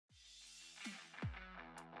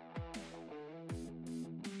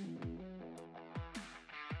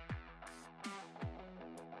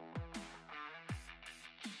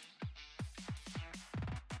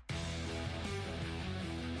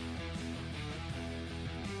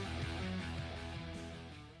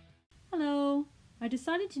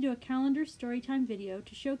decided to do a calendar storytime video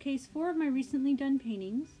to showcase 4 of my recently done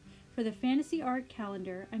paintings for the fantasy art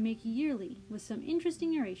calendar I make yearly with some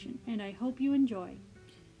interesting narration, and I hope you enjoy.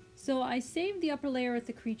 So I saved the upper layer with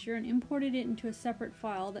the creature and imported it into a separate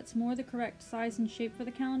file that's more the correct size and shape for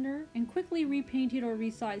the calendar, and quickly repainted or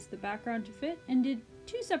resized the background to fit, and did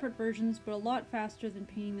 2 separate versions, but a lot faster than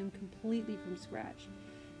painting them completely from scratch,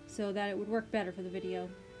 so that it would work better for the video.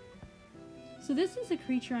 So this is a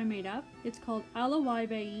creature I made up. It's called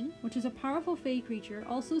Alawaibai, which is a powerful fae creature,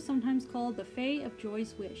 also sometimes called the Fae of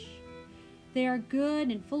Joy's Wish. They are good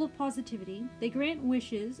and full of positivity. They grant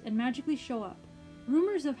wishes and magically show up.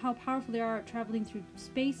 Rumors of how powerful they are traveling through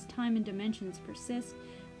space, time, and dimensions persist,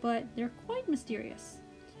 but they're quite mysterious.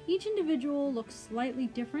 Each individual looks slightly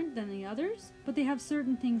different than the others, but they have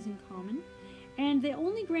certain things in common, and they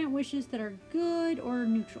only grant wishes that are good or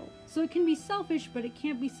neutral. So it can be selfish, but it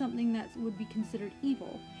can't be something that would be considered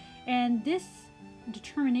evil. And this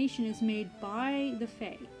determination is made by the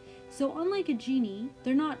Fae. So unlike a genie,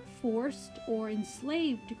 they're not forced or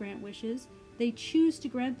enslaved to grant wishes. They choose to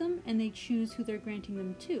grant them, and they choose who they're granting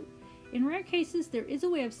them to. In rare cases, there is a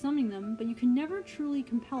way of summoning them, but you can never truly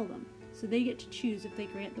compel them, so they get to choose if they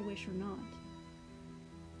grant the wish or not.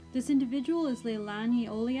 This individual is Leilani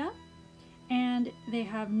Olia, and they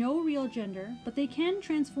have no real gender, but they can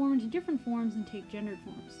transform into different forms and take gendered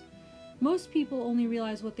forms. Most people only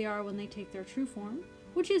realize what they are when they take their true form,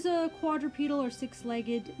 which is a quadrupedal or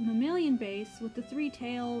 6-legged mammalian base with the 3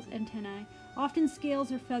 tails, antennae, often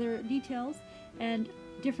scales or feather details, and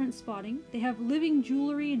different spotting. They have living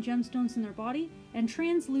jewelry and gemstones in their body, and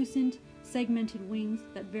translucent, segmented wings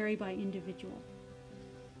that vary by individual.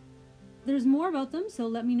 There's more about them, so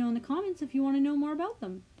let me know in the comments if you want to know more about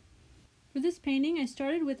them. For this painting, I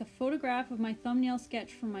started with a photograph of my thumbnail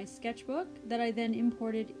sketch from my sketchbook that I then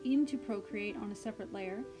imported into Procreate on a separate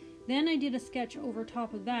layer. Then I did a sketch over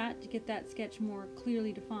top of that to get that sketch more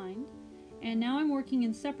clearly defined. And now I'm working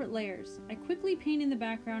in separate layers. I quickly paint in the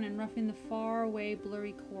background and rough in the far away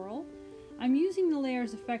blurry coral. I'm using the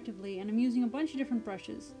layers effectively, and I'm using a bunch of different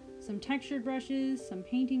brushes. Some textured brushes, some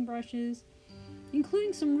painting brushes,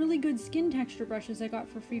 including some really good skin texture brushes I got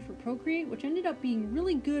for free for Procreate, which ended up being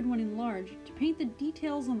really good when enlarged to paint the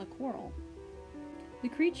details on the coral. The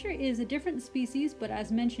creature is a different species, but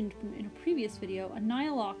as mentioned in a previous video, a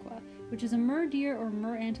Nile aqua, which is a mer deer or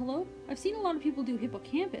mer antelope. I've seen a lot of people do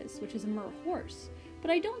hippocampus, which is a mer horse,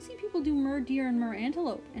 but I don't see people do mer deer and mer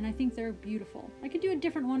antelope, and I think they're beautiful. I could do a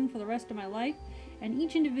different one for the rest of my life, and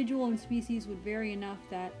each individual and species would vary enough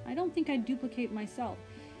that I don't think I'd duplicate myself.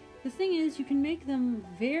 The thing is, you can make them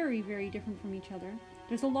very, very different from each other.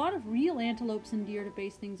 There's a lot of real antelopes and deer to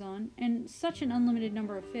base things on, and such an unlimited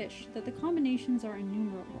number of fish that the combinations are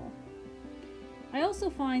innumerable. I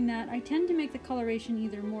also find that I tend to make the coloration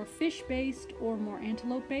either more fish-based or more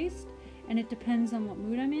antelope-based, and it depends on what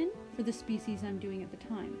mood I'm in for the species I'm doing at the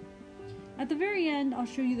time. At the very end, I'll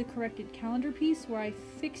show you the corrected calendar piece where I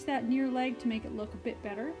fix that near leg to make it look a bit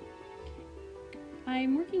better.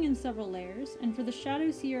 I'm working in several layers, and for the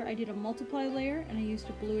shadows here I did a multiply layer and I used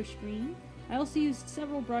a bluish green. I also used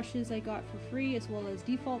several brushes I got for free, as well as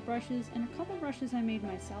default brushes and a couple brushes I made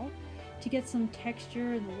myself to get some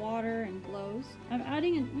texture in the water and glows. I'm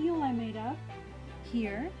adding an eel I made up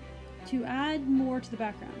here to add more to the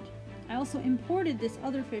background. I also imported this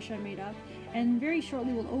other fish I made up, and very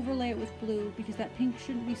shortly we'll overlay it with blue because that pink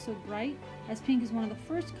shouldn't be so bright, as pink is one of the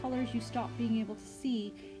first colors you stop being able to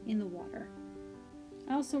see in the water.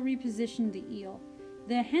 I also repositioned the eel.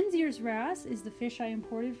 The hen's ears wrasse is the fish I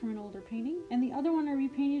imported from an older painting, and the other one I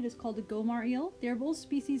repainted is called the Gomar eel. They're both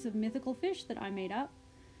species of mythical fish that I made up.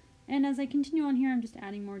 And as I continue on here, I'm just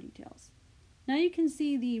adding more details. Now you can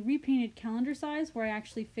see the repainted calendar size where I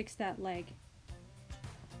actually fixed that leg.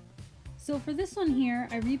 So for this one here,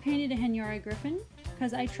 I repainted a Henyari griffin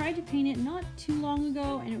because I tried to paint it not too long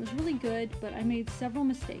ago and it was really good, but I made several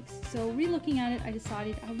mistakes. So re-looking at it, I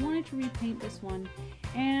decided I wanted to repaint this one,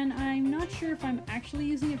 and I'm not sure if I'm actually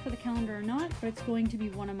using it for the calendar or not, but it's going to be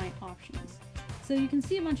one of my options. So you can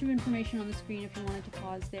see a bunch of information on the screen if you wanted to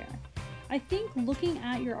pause there. I think looking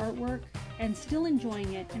at your artwork and still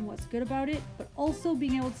enjoying it and what's good about it, but also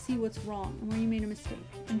being able to see what's wrong and where you made a mistake,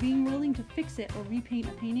 and being willing to fix it or repaint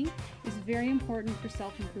a painting is very important for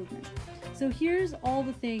self-improvement. So here's all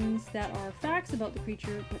the things that are facts about the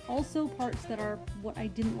creature, but also parts that are what I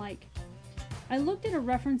didn't like. I looked at a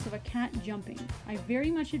reference of a cat jumping. I very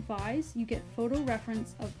much advise you get photo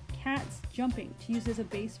reference of cats jumping to use as a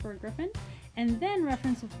base for a griffin, and then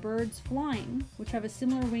reference of birds flying, which have a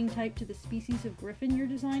similar wing type to the species of griffin you're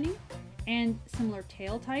designing, and similar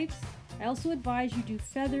tail types, I also advise you do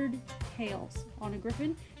feathered tails on a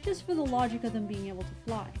griffin, just for the logic of them being able to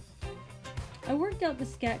fly. I worked out the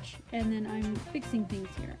sketch and then I'm fixing things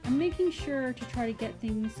here. I'm making sure to try to get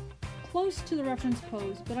things close to the reference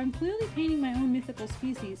pose, but I'm clearly painting my own mythical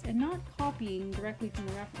species and not copying directly from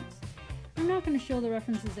the reference. I'm not going to show the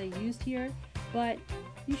references I used here, but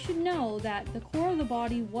you should know that the core of the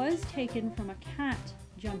body was taken from a cat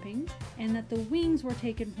jumping and that the wings were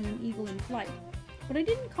taken from an eagle in flight. But I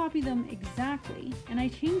didn't copy them exactly, and I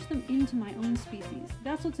changed them into my own species.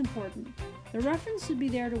 That's what's important. The reference should be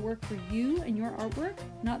there to work for you and your artwork,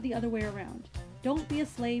 not the other way around. Don't be a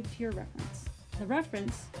slave to your reference. The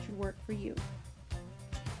reference should work for you.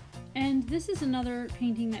 And this is another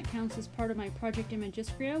painting that counts as part of my project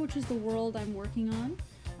Imagistria, which is the world I'm working on.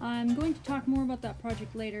 I'm going to talk more about that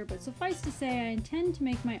project later, but suffice to say I intend to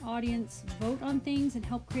make my audience vote on things and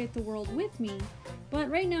help create the world with me, but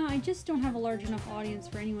right now I just don't have a large enough audience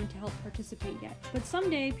for anyone to help participate yet. But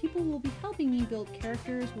someday people will be helping me build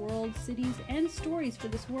characters, worlds, cities, and stories for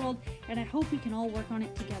this world, and I hope we can all work on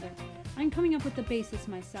it together. I'm coming up with the basis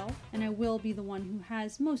myself, and I will be the one who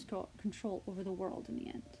has most control over the world in the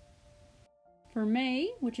end. For May,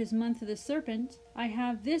 which is Month of the Serpent, I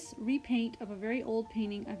have this repaint of a very old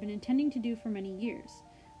painting I've been intending to do for many years,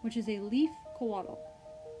 which is a leaf coatl.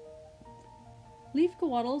 Leaf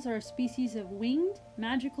coatls are a species of winged,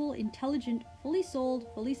 magical, intelligent, fully souled,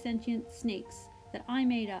 fully sentient snakes that I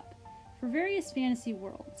made up for various fantasy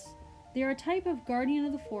worlds. They are a type of guardian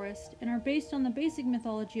of the forest and are based on the basic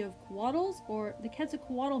mythology of coatls, or the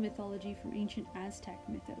Quetzalcoatl mythology from ancient Aztec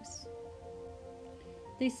mythos.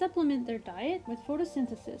 They supplement their diet with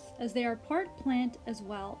photosynthesis, as they are part plant as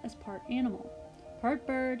well as part animal, part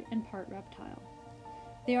bird and part reptile.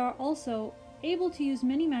 They are also able to use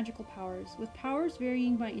many magical powers, with powers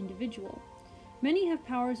varying by individual. Many have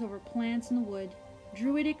powers over plants in the wood,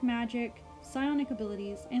 druidic magic, psionic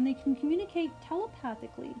abilities, and they can communicate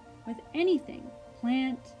telepathically with anything,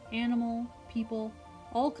 plant, animal, people,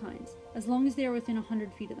 all kinds, as long as they are within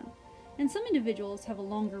 100 feet of them. And some individuals have a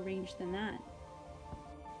longer range than that.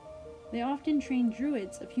 They often train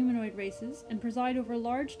druids of humanoid races and preside over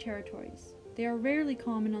large territories. They are rarely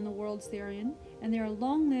common on the worlds they are in, and they are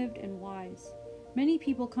long-lived and wise. Many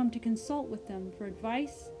people come to consult with them for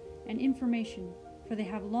advice and information, for they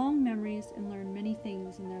have long memories and learn many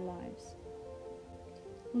things in their lives.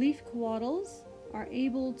 Leaf coatls are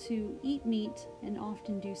able to eat meat and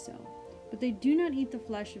often do so, but they do not eat the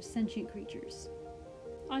flesh of sentient creatures.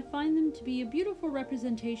 I find them to be a beautiful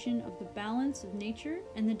representation of the balance of nature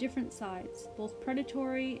and the different sides, both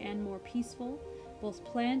predatory and more peaceful, both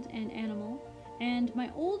plant and animal. And my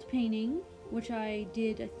old painting, which I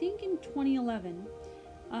did I think in 2011,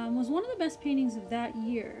 was one of the best paintings of that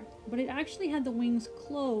year, but it actually had the wings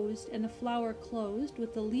closed and the flower closed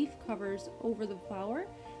with the leaf covers over the flower,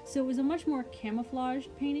 so it was a much more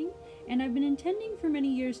camouflaged painting, and I've been intending for many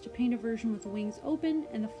years to paint a version with the wings open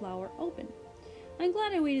and the flower open. I'm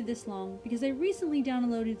glad I waited this long, because I recently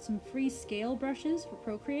downloaded some free scale brushes for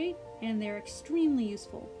Procreate, and they're extremely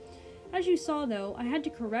useful. As you saw though, I had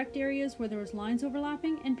to correct areas where there was lines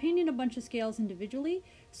overlapping and painted a bunch of scales individually,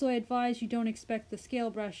 so I advise you don't expect the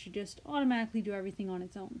scale brush to just automatically do everything on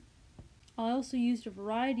its own. I also used a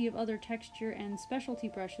variety of other texture and specialty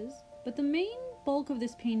brushes, but the main bulk of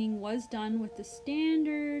this painting was done with the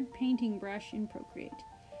standard painting brush in Procreate.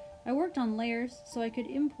 I worked on layers so I could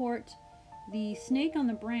import the snake on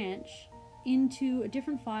the branch into a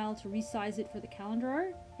different file to resize it for the calendar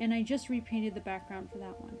art, and I just repainted the background for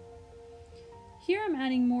that one. Here I'm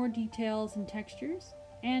adding more details and textures,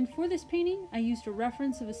 and for this painting I used a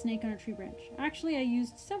reference of a snake on a tree branch. Actually, I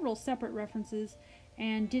used several separate references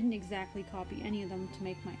and didn't exactly copy any of them to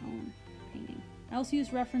make my own painting. I also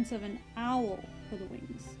used reference of an owl for the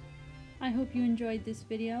wings. I hope you enjoyed this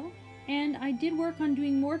video. And I did work on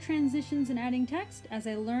doing more transitions and adding text as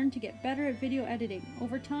I learned to get better at video editing.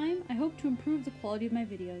 Over time, I hope to improve the quality of my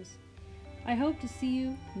videos. I hope to see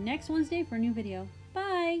you next Wednesday for a new video.